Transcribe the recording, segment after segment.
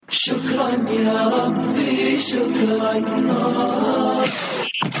يا ربي شكرا.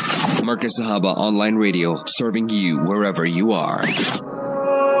 Marcus Sahaba Online Radio, serving you wherever you are.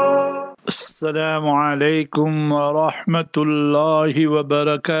 السلام عليكم ورحمة الله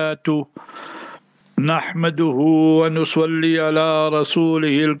وبركاته. نحمده ونصلي على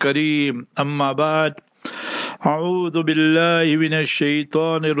رسوله الكريم. أما بعد، أعوذ بالله من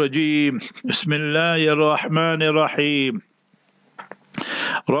الشيطان الرجيم. بسم الله الرحمن الرحيم.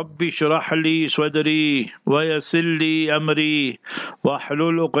 رب اشرح لي صدري ويسر لي أمري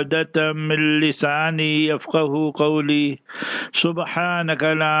واحلل عقدة من لساني يفقه قولي. سبحانك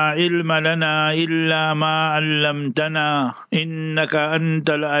لا علم لنا إلا ما علمتنا إنك أنت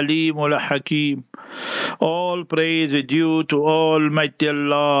العليم الحكيم. All praise is due to Almighty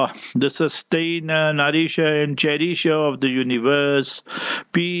Allah, the sustainer, nourisher and cherisher of the universe.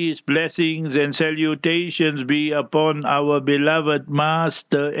 Peace, blessings and salutations be upon our beloved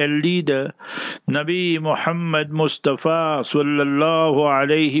Master and Leader, Nabi Muhammad Mustafa sallallahu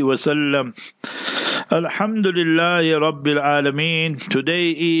alayhi wasallam. Alhamdulillah Rabbil Alameen.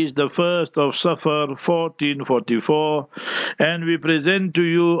 Today is the 1st of Safar 1444, and we present to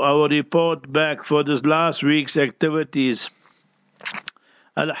you our report back for this last week's activities.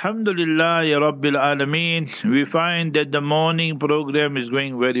 Alhamdulillah Rabbil Alameen. We find that the morning program is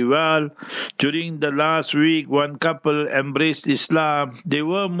going very well. During the last week, one couple embraced Islam. They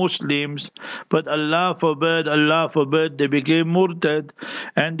were Muslims, but Allah forbid, they became murtad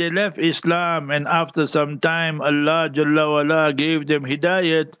and they left Islam, and after some time Allah Jalla wala gave them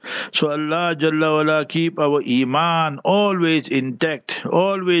hidayat. So Allah Jalla wala keep our iman always intact.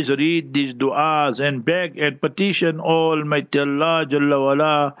 Always read these du'as and beg and petition Almighty Allah Jalla wala.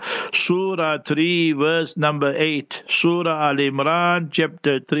 Surah 3 verse number 8. Surah Al-Imran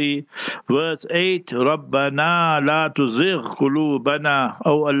chapter 3 verse 8. Rabbana la tuzigh qulubana.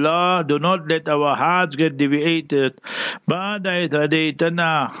 Oh Allah, do not let our hearts get deviated. Ba'da idh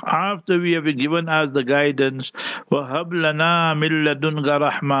hadaytana, after we have given us the guidance. Wa hab lana min ladunka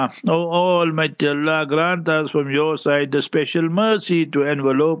rahma. Oh Almighty Allah, grant us from your side the special mercy to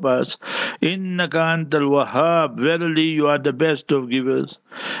envelope us. Innaka antal wahhab. Verily you are the best of givers.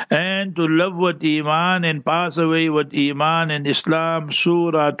 And to love with Iman and pass away with Iman and Islam.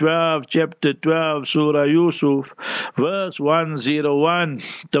 Surah 12, chapter 12, Surah Yusuf, verse 101.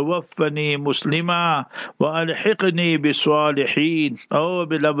 Tawaffani Muslima wa alhiqni biswalihin. Oh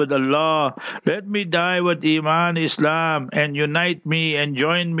beloved Allah, let me die with Iman, Islam, and unite me and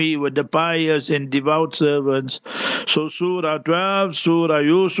join me with the pious and devout servants. So Surah 12, Surah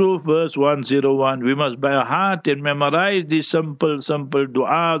Yusuf, verse 101. We must by heart and memorize these simple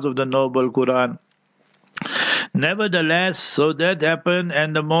du'as of the noble Quran. Nevertheless, so that happened,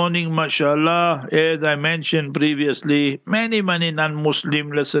 and the morning, mashallah, as I mentioned previously, many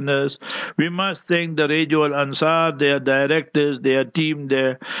non-Muslim listeners. We must thank the Radio Al-Ansar, their directors, their team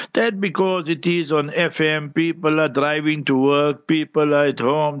there. That because it is on FM, people are driving to work, people are at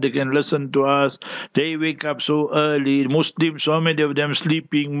home, they can listen to us. They wake up so early. Muslims, so many of them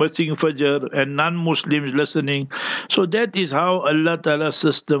sleeping, missing Fajr, and non-Muslims listening. So that is how Allah Ta'ala's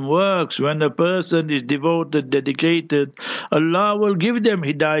system works. When a person is devoted, dedicated, Allah will give them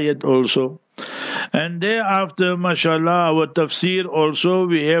hidayat also. And thereafter, mashallah, our tafsir also,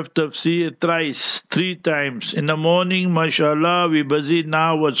 we have tafsir thrice, 3 times. In the morning, mashallah, we busy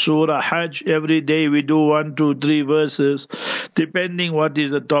now with Surah Hajj. Every day we do 1, 2, 3 verses, depending what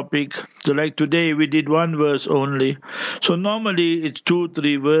is the topic. So like today, we did 1 verse only. So normally it's 2,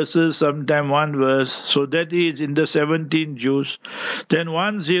 3 verses, sometime 1 verse. So that is in the 17 juz. Then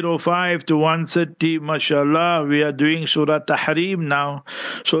 105 to 130, mashallah, we are doing Surah Tahrim now.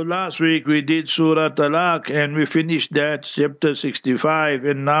 So last week we did Surah Talaq and we finished that, chapter 65,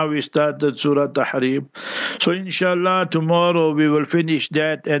 and now we started Surah Tahrim. So inshallah tomorrow we will finish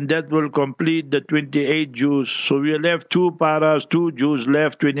that, and that will complete the 28 juz. So we are left 2 paras, 2 juz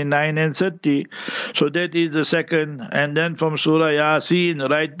left, 29 and 30. So that is the second, and then from Surah Yasin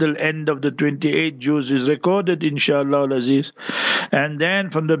right till end of the 28 juz is recorded, inshallah al-Aziz. And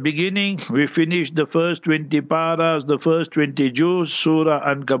then from the beginning we finished the first 20 paras, the first 20 juz, Surah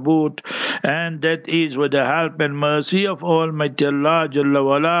Ankabut, and that is with the help and mercy of Almighty Allah Jalla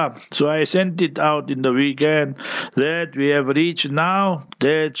wala. So I sent it out in the weekend that we have reached now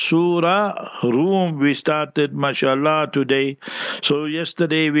that Surah Rum we started, mashallah, today. So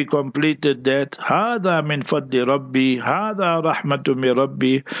yesterday we completed that. Hada min fadli Rabbi, hada rahmatu min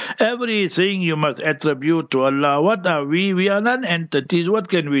Rabbi. Everything you must attribute to Allah. What are we? We are not entities. What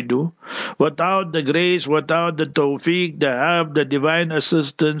can we do? Without the grace, without the tawfiq, the help, the divine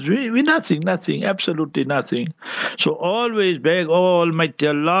assistance, we nothing. nothing, absolutely nothing. So always beg, oh Almighty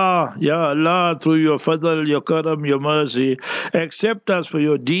Allah, Ya Allah, through your fadl, your karam, your mercy, accept us for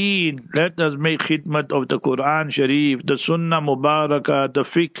your deen. Let us make khidmat of the Quran Sharif, the Sunnah Mubarakah, the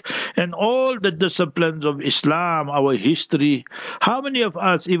fiqh, and all the disciplines of Islam, our history. How many of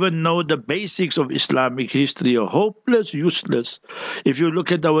us even know the basics of Islamic history? Hopeless, useless. If you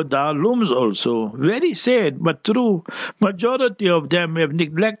look at our darlums also, very sad but true. Majority of them have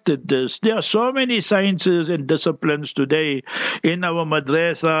neglected this. There are so many sciences and disciplines today in our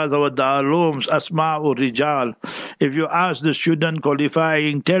madrasas, our darlums, asma'u rijal. If you ask the student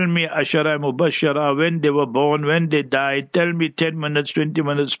qualifying, tell me ashara mubashara, when they were born, when they died, tell me 10 minutes, 20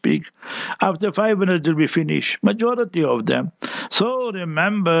 minutes speak. After 5 minutes they'll be finished. Majority of them. So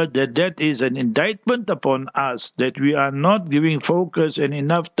remember that is an indictment upon us, that we are not giving focus and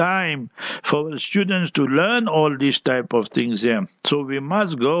enough time for students to learn all these type of things here. So we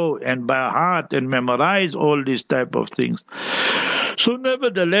must go and by heart and memorize all these type of things. So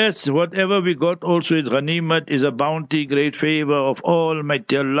nevertheless, whatever we got also is ghanimat, is a bounty, great favor of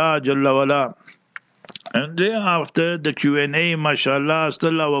Almighty Allah Jalla wala. And thereafter, the Q&A, mashallah,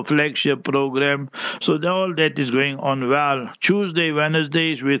 still our flagship program. So all that is going on well. Tuesday,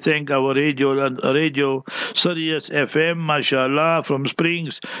 Wednesdays, we thank our radio Sirius FM, mashallah, from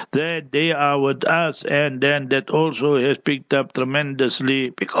Springs, that they are with us. And then that also has picked up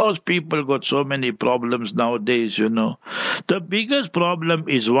tremendously, because people got so many problems nowadays, you know. The biggest problem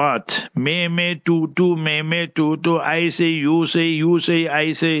is what? Me, tu, I say, you say,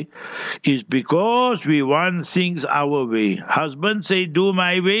 I say. Is because we want things our way. Husband say, do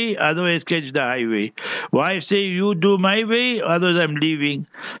my way, otherwise catch the highway. Wife say, you do my way, otherwise I'm leaving.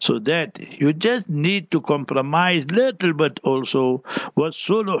 So that you just need to compromise little bit also.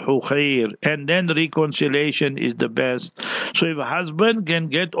 وَالصُّلُحُ خَيْرٌ, and then reconciliation is the best. So if a husband can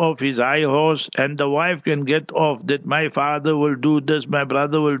get off his high horse and the wife can get off that my father will do this, my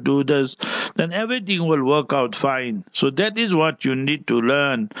brother will do this, then everything will work out fine. So that is what you need to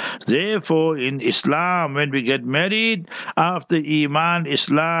learn. Therefore, in Islam, when we get married, after Iman,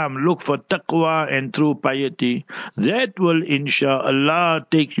 Islam, look for taqwa and true piety. That will, insha'Allah,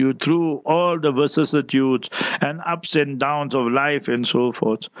 take you through all the vicissitudes and ups and downs of life and so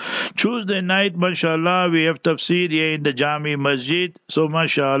forth. Tuesday night, mashallah, we have tafsir here in the Jami Masjid. So,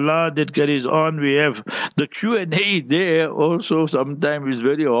 mashallah, that carries on. We have the Q&A there also. Sometimes it's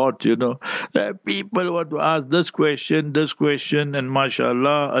very hot, you know. People want to ask this question, and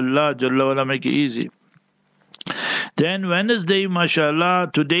mashallah, Allah Jalla wala make it easy. Then Wednesday,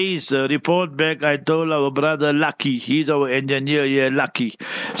 mashallah, today's report back, I told our brother Lucky, he's our engineer here, Lucky.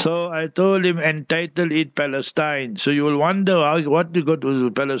 So I told him, entitle it Palestine. So you will wonder what you got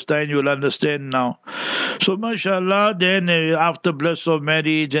with Palestine, you will understand now. So mashallah, then after bliss of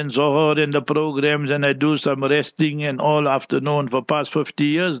marriage and Zohar and the programs, and I do some resting and all afternoon for past 50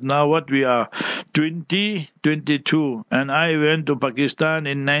 years. Now what we are, 2022. And I went to Pakistan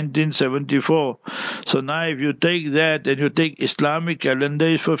in 1974. So now if you take that and you take Islamic calendar,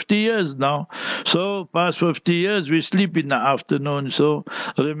 is 50 years now. So past 50 years we sleep in the afternoon. So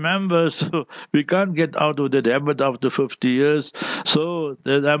remember, so we can't get out of that habit after 50 years. So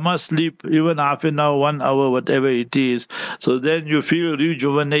that I must sleep even half an hour, 1 hour, whatever it is. So then you feel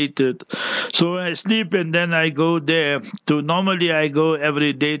rejuvenated. So I sleep and then I go there. Normally I go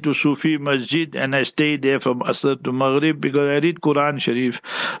every day to Sufi Masjid and I stay there from Asr to Maghrib because I read Quran Sharif.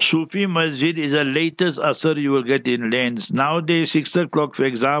 Sufi Masjid is the latest Asr you will get in lanes. Nowadays 6 o'clock, for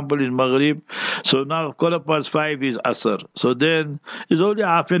example, is Maghrib. So now 5:15 is Asr. So then it's only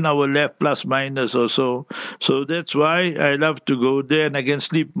half an hour left, plus minus or so. So that's why I love to go there and I can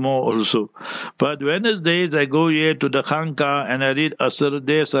sleep more also. But Wednesdays I go here to the Khanka and I read Asr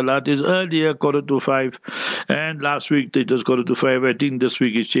there. Salat is earlier, 4:45. And last week it was 4:45. I think this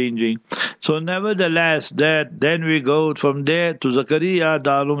week is changing. So nevertheless, then we go from there to Zakaria,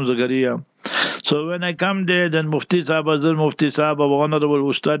 Darul Zakaria. So when I come there, then Mufti Sahib, Hazrat Mufti Sahib, our Honorable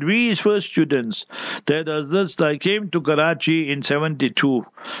Ustad, we his first students. That Hazrat, I came to Karachi in 72.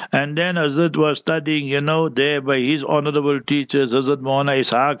 And then Hazrat was studying, there by his honorable teachers, Hazrat Maulana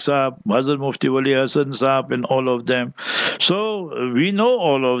Ishaq Sahib, Hazrat Mufti Wali Hassan Sahib, and all of them. So we know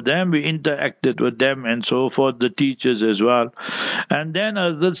all of them, we interacted with them and so forth, the teachers as well. And then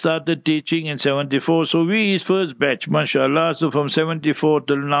Hazrat started teaching in 74. So we his first batch, mashallah. So from 74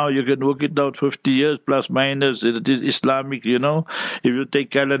 till now, you can work it out 50 years plus minus. It is Islamic, if you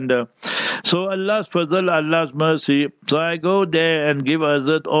take calendar. So Allah's fazl, Allah's mercy. So I go there and give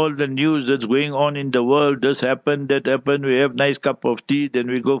Hazrat Hazrat, all the news that's going on in the world, this happened, that happened, we have nice cup of tea, then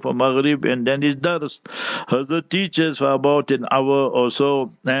we go for Maghrib, and then it's Dars. Hazrat teaches for about an hour or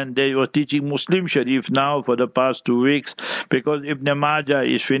so, and they were teaching Muslim Sharif now for the past 2 weeks, because Ibn Majah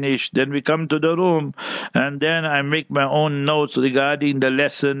is finished. Then we come to the room, and then I make my own notes regarding the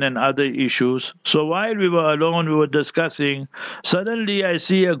lesson and other issues. So while we were alone, we were discussing, suddenly I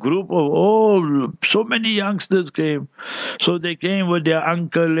see a group of so many youngsters came. So they came with their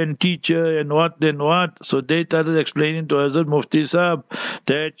uncle and teacher and what. So they started explaining to Hazrat Mufti Sahib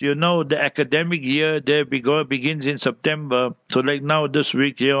that, the academic year there begins in September. So like now this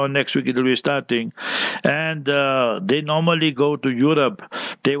week here or next week it will be starting. And they normally go to Europe.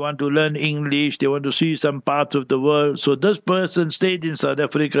 They want to learn English. They want to see some parts of the world. So this person stayed in South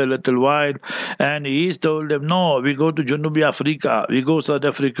Africa a little while, and he told them, no, we go to Junubi Africa. We go South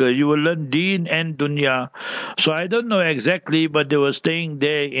Africa. You will learn Deen and Dunya. So I don't know exactly, but they were staying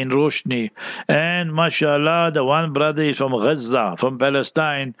there in Roshni. And mashallah, the one brother is from Gaza, from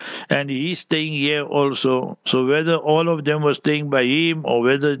Palestine, and he's staying here also. So whether all of them were staying by him or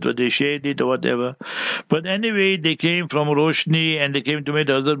whether they shared it or whatever. But anyway, they came from Roshni and they came to meet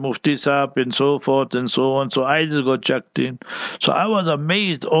Hazrat Mufti Sahib and so forth and so on. So I just got chucked in. So I was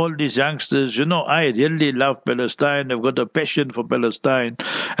amazed, all these youngsters. I really love Palestine. I've got a passion for Palestine.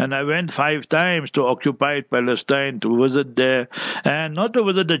 And I went 5 times to occupied Palestine to visit there. And not to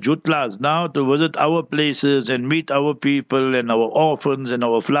visit the Jutlas, now to visit our places and meet our people and our orphans and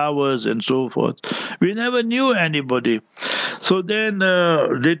our flowers and so forth. We never knew anybody. So then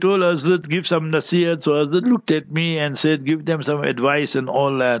they told Hazrat, give some nasiyat. So Hazrat looked at me and said, give them some advice and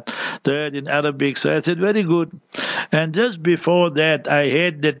all that in Arabic. So I said, very good. And just before that, I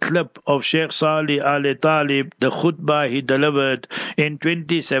had that clip of Sheikh Salih Al-Talib, the khutbah he delivered in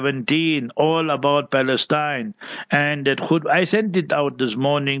 2017, all about Palestine. And that khutbah, I sent it out this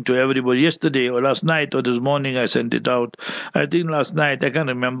morning to everybody, yesterday or last night or this morning I sent it out. I think last night, I can't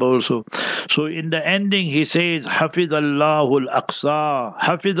remember also. So in the ending, he says, Hafidallahu al-Aqsa,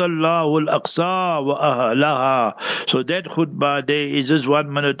 Hafidallahu al-Aqsa wa ahlaha. So that khutbah there is just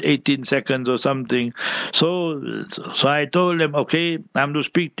 1 minute, 18 seconds or something. So I told them, okay, I'm to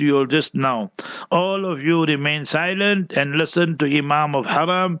speak to you all just now. All of you remain silent and listen to Imam of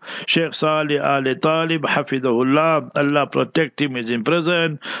Haram, Sheikh Salih Al-Talib, Hafidahullah. Allah protect him, is in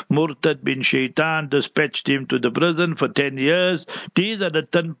prison. Murtad bin Shaitan dispatched him to the prison for 10 years. These are the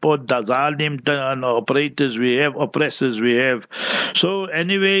 10 zalim operators we have, oppressors we have. So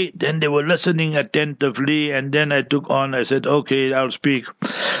anyway, then they were listening attentively, and then I took on, I said, okay, I'll speak.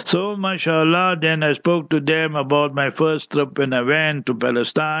 So mashallah, then I spoke to them about my first trip when I went to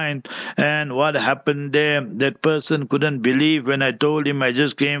Palestine and what happened there. That person couldn't believe when I told him I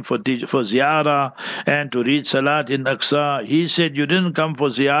just came for ziyarah and to read Salat in Aqsa. He said, you didn't come for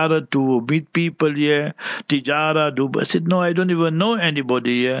ziyarah to meet people here, tijara, do. I said, no, I don't even know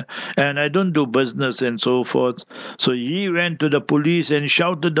anybody here and I don't do business and so forth. So he went to the police and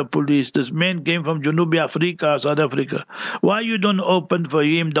shouted the police, this man came from Junubi Africa, South Africa. Why you don't open for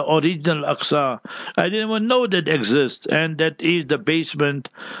him the original Aqsa? I didn't even know that exists, and that is the basement.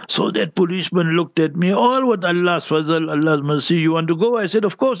 So that policeman looked at me, all with Allah's fazl, Allah's mercy, you want to go? I said,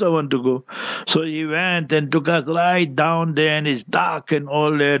 of course I want to go. So he went and took us right down there, and it's dark and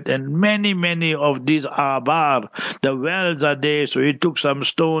all that, and many of these abar, the wells are there, so he took some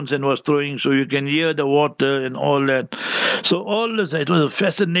stones and was throwing so you can hear the water and all that. So all this, it was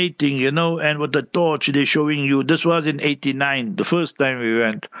fascinating, and with the torch they're showing you. This was in 89, the first time we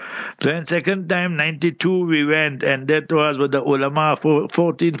went. Then second time, 92 we went, and that was with the ulama,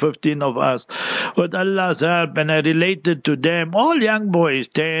 14, 15 of us. With Allah's help, and I related to them, all young boys,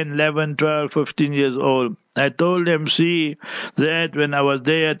 10, 11, 12, 15 years old. I told them, see, that when I was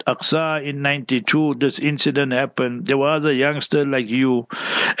there at Aqsa in 92, this incident happened. There was a youngster like you,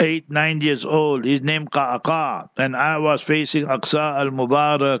 8, 9 years old. His name Qa'qa. And I was facing Aqsa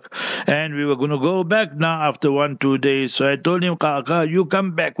al-Mubarak. And we were going to go back now after 1, 2 days. So I told him, Qa'qa, you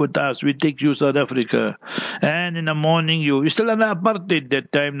come back with us. We take you South Africa. And in the morning, you still under apartheid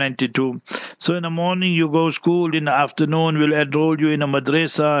that time, 92. So in the morning, you go school. In the afternoon, we'll enroll you in a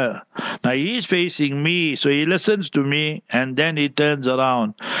madrasa. Now he's facing me. So he listens to me and then he turns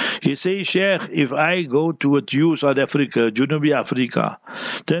around. He says, Sheikh, if I go towards you, South Africa, Junubi Africa,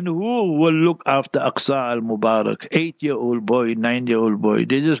 then who will look after Aqsa al-Mubarak? 8-year-old boy, 9-year-old boy.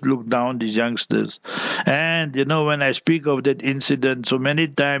 They just look down, these youngsters. And, when I speak of that incident, so many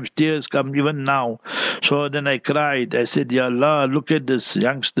times tears come even now. So then I cried. I said, Ya Allah, look at this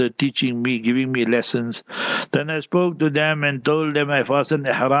youngster teaching me, giving me lessons. Then I spoke to them and told them I fastened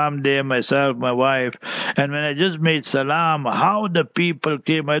ihram there, myself, my wife. And when I just made salam, how the people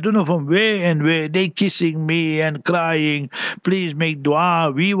came, I don't know from where and where, they kissing me and crying, please make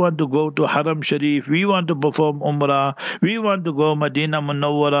dua, we want to go to Haram Sharif, we want to perform Umrah, we want to go Medina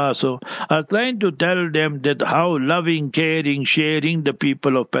Munawwara. So I was trying to tell them that how loving, caring, sharing the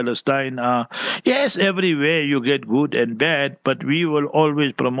people of Palestine are. Yes, everywhere you get good and bad, but we will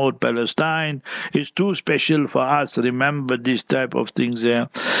always promote Palestine. It's too special for us. Remember these type of things there.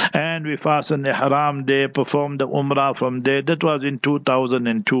 And we fastened the Haram there, performed the Umrah from there. That was in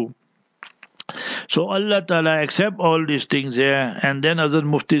 2002. So Allah Ta'ala accept all these things here. And then Hazrat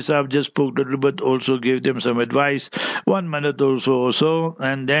Mufti Sahib just spoke a little bit, also gave them some advice, 1 minute or so.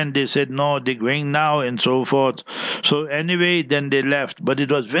 And then they said, no, they're going now and so forth. So anyway, then they left. But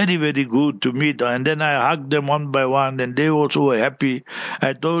it was very, very good to meet. And then I hugged them one by one and they also were happy.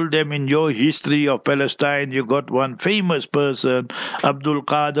 I told them, in your history of Palestine, you got one famous person, Abdul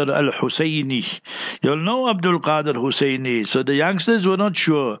Qadir al-Husseini. You'll know Abdul Qadir Husseini. So the youngsters were not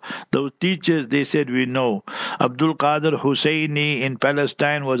sure. Those teachers, they said, we know. Abdul Qadir Husseini in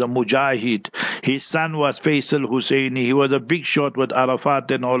Palestine was a mujahid. His son was Faisal Husseini. He was a big shot with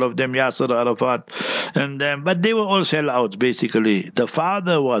Arafat and all of them, Yasser Arafat. But they were all sellouts, basically. The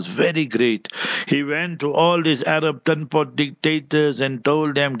father was very great. He went to all these Arab Tanpot dictators and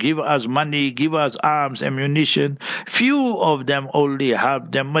told them, give us money, give us arms, ammunition. Few of them only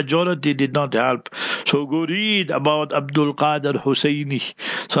helped them. Majority did not help. So go read about Abdul Qadir Husseini.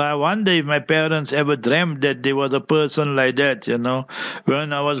 So I wonder if my parents ever dreamt that there was a person like that, you know.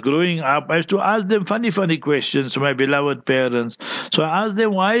 When I was growing up, I used to ask them funny questions, my beloved parents. So I asked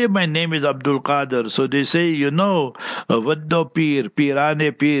them, why my name is Abdul Qadir? So they say, you know, Vaddo Pir,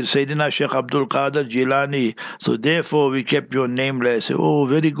 Pirane Pir, Sayyidina Sheikh Abdul Qadir Jilani. So therefore we kept your name. I say, oh,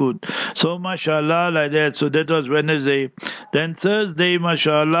 very good. So mashallah, like that. So that was Wednesday. Then Thursday,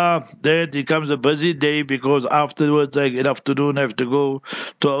 mashallah, that becomes a busy day because afterwards, like in afternoon, I have to go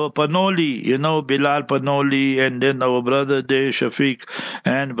to our Panoli, you know, Bilal Panoli, and then our brother there, Shafiq,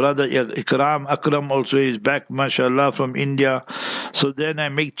 and brother Akram also is back, mashallah, from India. So then I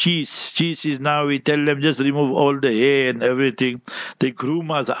make cheese. Cheese is now, we tell them, just remove all the hair and everything. They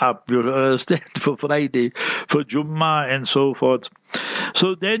groom us up, you understand, for Friday, for Jummah and so forth.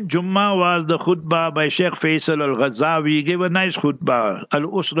 So then Jummah was the khutbah by Sheikh Faisal al-Ghazawi. He gave a nice khutbah,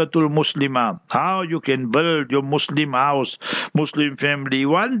 Al-Usratul Muslima, how you can build your Muslim house, Muslim family.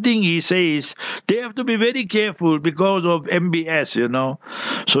 One thing he says, they have to be very careful because of MBS, you know.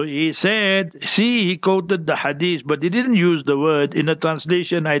 So he said, see, he quoted the hadith, but he didn't use the word. In a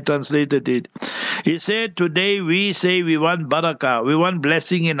translation, I translated it. He said, today we say we want barakah, we want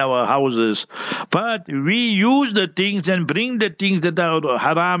blessing in our houses, but we use the things and bring the things that are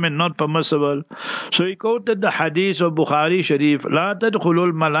haram and not permissible. So he quoted the hadith of Bukhari Sharif, La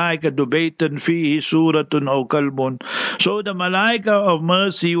tadkhulul malaikatu baytan fihi suratun aw kalbun. So the malaika of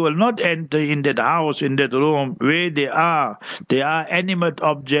mercy will not enter in that house, in that room where they are animate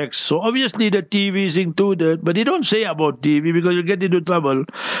objects. So obviously the TV is included, but they don't say about TV because you get into trouble.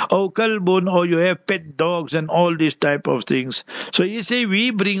 Or kalbun, or you have pet dogs and all these type of things. So you say we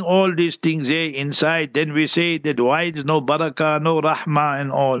bring all these things here inside, then we say that why there's no barakah, no rahmah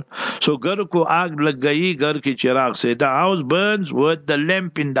and all. So gar ko aag lag gayi, gar ki chirag se. The house burns with the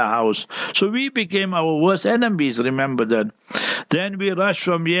lamp in the house. So we became our worst enemies, remember that. Then we rushed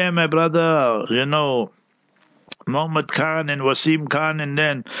from here, my brother, you know, Muhammad Khan and Wasim Khan, and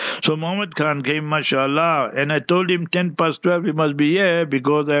then so Muhammad Khan came, mashallah, and I told him 10 past 12 he must be here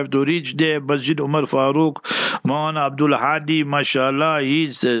because I have to reach there. Masjid Umar Farooq, Maulana Abdul Hadi, mashallah,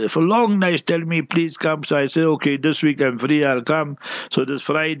 he's for long nights tell me please come. So I said okay, this week I'm free, I'll come. So this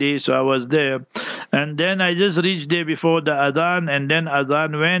Friday, so I was there, and then I just reached there before the adhan, and then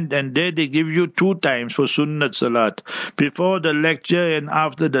adhan went, and there they give you 2 times for sunnat salat, before the lecture and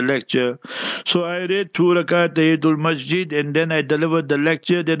after the lecture. So I read 2 rakat Tahiyatul Masjid, and then I delivered the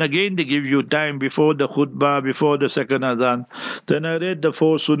lecture. Then again they give you time before the khutbah, before the second adhan. Then I read the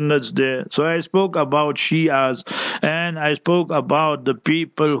 4 sunnats there. So I spoke about Shias, and I spoke about the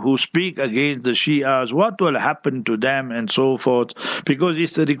people who speak against the Shias, what will happen to them and so forth, because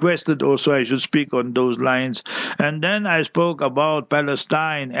it's requested also I should speak on those lines. And then I spoke about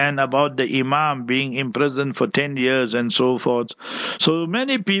Palestine and about the Imam being imprisoned for 10 years and so forth. So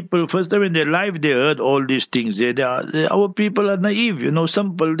many people, first time in their life, they heard all these things. here. Our people are naive,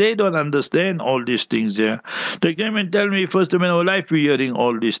 simple. They don't understand all these things here. They came and tell me first time in our life we're hearing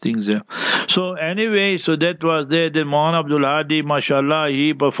all these things here. So anyway, so that was there. Then Mohan Abdul Hadi, mashallah,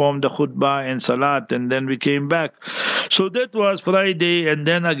 he performed the khutbah and salat, and then we came back. So that was Friday, and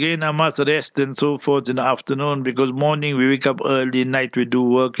then again I must rest and so forth in the afternoon, because morning we wake up early, night we do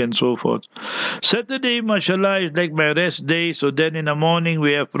work and so forth. Saturday, mashallah, is like my rest day. So then in the morning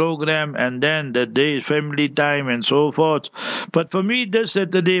we have program, and then the day is family time and so forth. But for me, this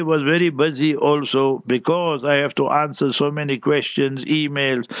Saturday was very busy also, because I have to answer so many questions,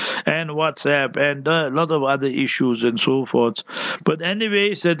 emails, and WhatsApp, and a lot of other issues and so forth. But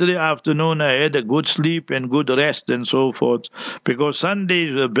anyway, Saturday afternoon I had a good sleep and good rest and so forth, because Sunday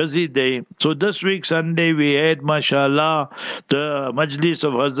is a busy day. So this week Sunday we had, mashallah, the majlis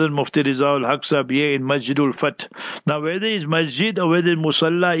of Hazrat Mufti Rizal Haq Sahab here in Masjidul Fath. Now whether it's masjid or whether it's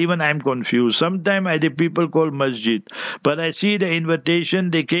musalla, even I'm confused. Sometimes I think people call masjid, but I see the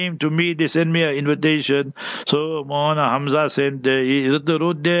invitation. They came to me, they sent me an invitation. So Maulana Hamza sent, he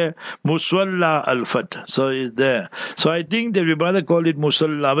wrote there Musalla Al Fath. So it's there. So I think that we better call it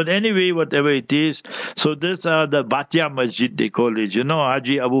musalla. But anyway, whatever it is, so this are the Bhatia Masjid, they call it.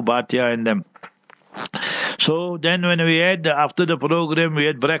 Haji Abu Bhatia and them. So then when we had, after the program, we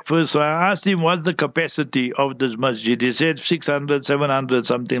had breakfast. So I asked him, what's the capacity of this masjid? He said 600, 700,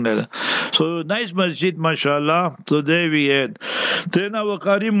 something like that. So nice masjid, mashallah. So there we had. Then our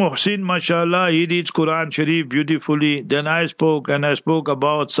Qari Muhsin, mashallah, he reads Quran Sharif beautifully. Then I spoke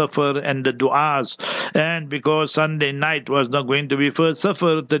about Safar and the du'as. And because Sunday night was not going to be first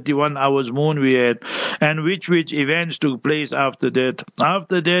Safar, 31 hours moon we had. And which events took place after that.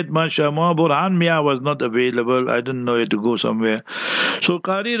 After that, mashallah, Burhan Mia was not available. I didn't know he had to go somewhere. So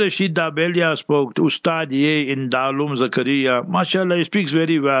Qari Rashid Dabelia spoke to Ustad Ye in Darulum Zakaria. MashaAllah, he speaks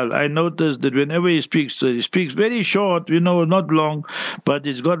very well. I noticed that whenever he speaks very short, not long, but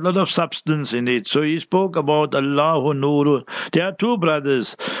it's got a lot of substance in it. So he spoke about Allahu Nur. There are two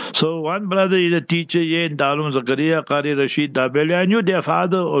brothers. So one brother is a teacher here in Darulum Zakaria, Qari Rashid Dabelia. I knew their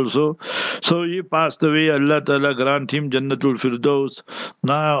father also. So he passed away. Allah Ta'ala grant him Jannatul Firdaus.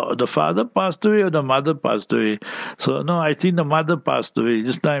 Now, the father passed away or the mother passed away? So, no, I think the mother passed away.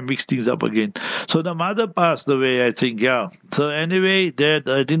 Just now I mixed things up again. So the mother passed away, I think, yeah. So anyway, that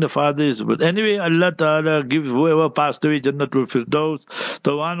I think the father is. But anyway, Allah Ta'ala give whoever passed away Jannatul Firdaus.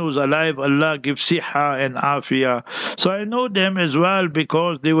 The one who's alive, Allah give siha and afia. So I know them as well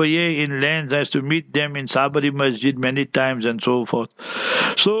because they were here in lands. I used to meet them in Sabari Masjid many times and so forth.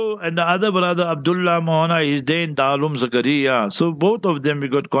 So, and the other brother, Abdullah Mohana, is there in Darulum Zakaria. So both of them we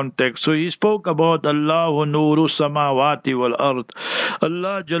got contact. So he spoke about Allahu Nuru Samawati wal Ard.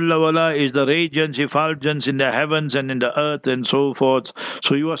 Allah Jalla Wala is the radiance, effulgence in the heavens and in the earth and so forth.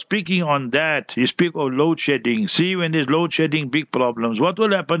 So you are speaking on that. You speak of load shedding. See, when there's load shedding, big problems. What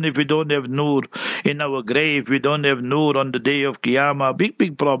will happen if we don't have Nur in our grave? We don't have Nur on the day of Qiyamah.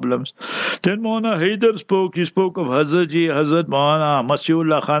 Big problems. Then Maulana Haider spoke. He spoke of Hazrat Ji, Hazrat Maulana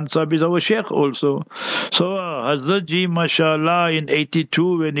Masihullah Khan Sahib is our Sheikh also. So Hazrat Ji, mashallah, in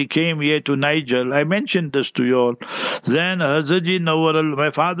 82 when he came here to Niger, I mentioned this to you all. Then Hazrat Ji Nawaral,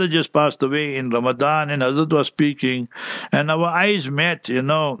 my father just passed away in Ramadan and Hazrat was speaking and our eyes met,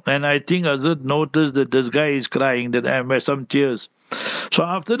 and I think Hazrat noticed that this guy is crying, that I have some tears. So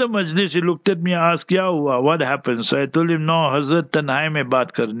after the majlis, he looked at me and asked, "Kya hua? What happened?" So I told him, "No, Hazrat tanhai mein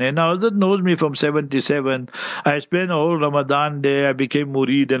baat karne." Now Hazrat knows me from 77. I spent a whole Ramadan there. I became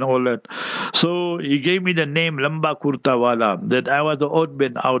murid and all that. So he gave me the name Lamba Kurta Wala, that I was the odd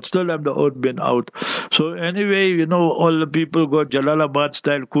bin out. Still I'm the odd bin out. So anyway, all the people got Jalalabad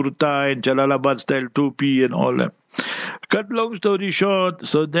style kurta and Jalalabad style tupi and all that. Cut long story short,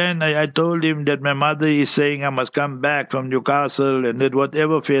 so then I told him that my mother is saying I must come back from Newcastle and that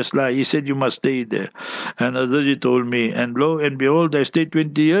whatever Faisla, he said you must stay there. And Azraji told me, and lo and behold, I stayed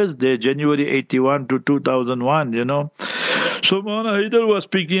 20 years there, January 81 to 2001, So Maulana Haidar was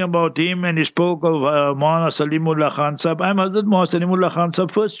speaking about him and he spoke of Maulana Salimullah Khan Sahib. I'm Hazrat Maulana Salimullah Khan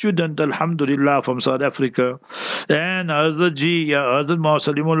Sahib, first student, Alhamdulillah, from South Africa. And Hazrat Maulana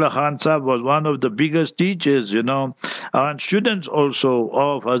Salimullah Khan Sahib was one of the biggest teachers, and students also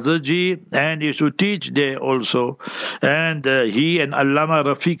of Hazrat Ji, and he used to teach there also. And he and Allama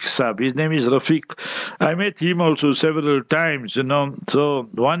Rafiq Sahib, his name is Rafiq. I met him also several times, So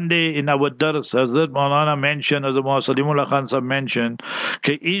one day in our dars, Hazrat Maulana mentioned, Hazrat Maulana Salimullah Khan sahab mentioned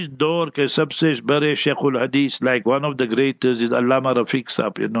कि इस दौर के सबसे बड़े शेखुल hadith, like one of the greatest is Allama Rafiq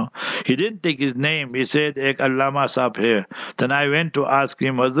sahab, He didn't take his name. He said, ek Allama sahab here. Then I went to ask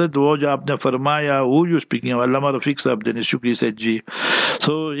him, Hazrat, wo jo aapne farmaya, who you speaking of? Allama Rafiq sahab. Then Shukri said, Ji.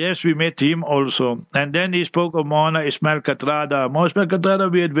 So yes, we met him also. And then he spoke of Maulana Ismail Katrada. Maulana Ismail Katrada,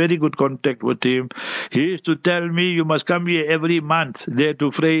 we had very good contact with him. He used to tell me, you must come here every month there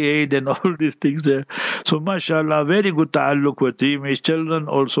to pray Eid and all these things there. So mashallah, very good ta'alluq with him. His children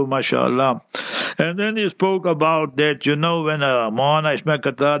also, mashallah. And then he spoke about that, when Maulana Ismail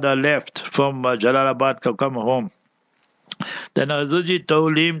Katrada left from Jalalabad to come home. Then Hazratji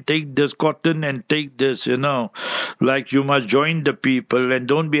told him, take this cotton and take this, like you must join the people and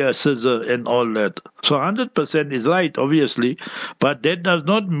don't be a scissor and all that. So 100% is right, obviously, but that does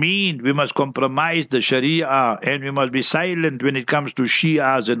not mean we must compromise the Sharia and we must be silent when it comes to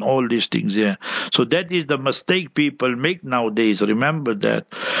Shias and all these things here. So that is the mistake people make nowadays. Remember that.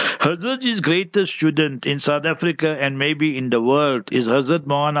 Hazratji's greatest student in South Africa and maybe in the world is Hazrat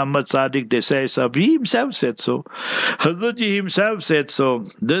Maulana Ahmad Sadiq Desai Sahib. He himself said so. Hazratji himself said so.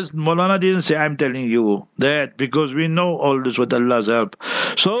 This Maulana didn't say, I'm telling you that, because we know all this with Allah's help.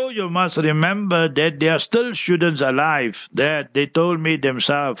 So you must remember that there are still students alive that they told me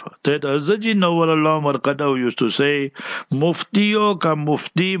themselves that Hazratji Nawwarallah Marqadahu used to say, Muftiyo ka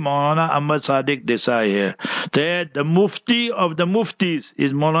Mufti Maulana Ahmad Sadiq Desai hai. That the Mufti of the Muftis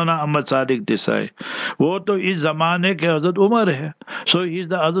is Maulana Ahmad Sadiq Desai. Wo to is zamane ke Hazrat Umar hai. So he's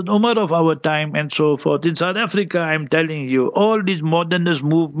the Hazrat Umar of our time and so forth. In South Africa, I'm telling you, all these modernist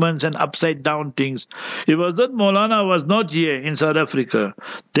movements and upside down things, if Hazrat Maulana was not here in South Africa,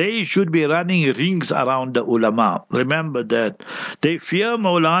 they should be running rings around the ulama. Remember that. They fear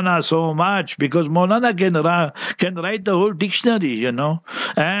Maulana so much because Maulana can write the whole dictionary, and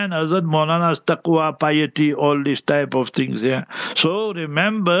Hazrat Maulana's taqwa, piety, all these type of things here. So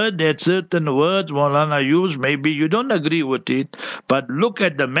remember that certain words Maulana used, maybe you don't agree with it, but look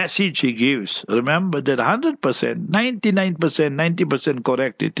at the message he gives. Remember that 100%, 99%, 90%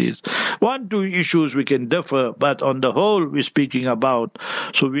 correct it is. 1-2 issues we can differ, but on the whole we're speaking about.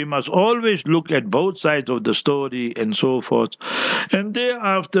 So we must always look at both sides of the story and so forth. And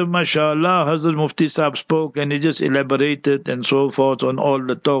thereafter, mashallah, Hazrat Mufti Sahib spoke and he just elaborated and so forth on all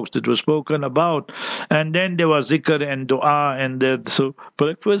the talks that were spoken about. And then there was zikr and dua and that. So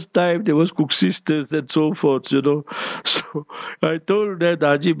breakfast time there was cook sisters and so forth, So I told that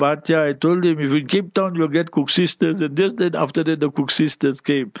Haji Bhatia, I told him, if in Cape Town you'll get cook sisters, and just then after that the cook sisters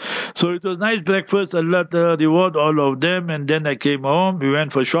came. So it was nice breakfast, Allah reward all of them, and then I came home, we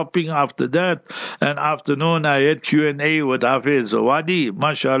went for shopping after that, and afternoon I had Q&A with Hafiz Wadi,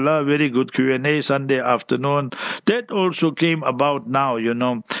 mashallah, very good Q&A Sunday afternoon. That also came about now,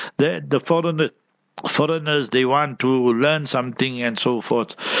 that the foreigners, they want to learn something and so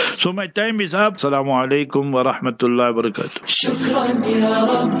forth. So my time is up. Assalamu alaikum wa rahmatullahi wa barakatuh. Shukran ya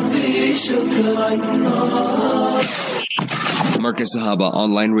Rabbi, shukran. Marcus Sahaba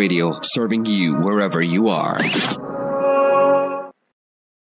Online Radio, serving you wherever you are.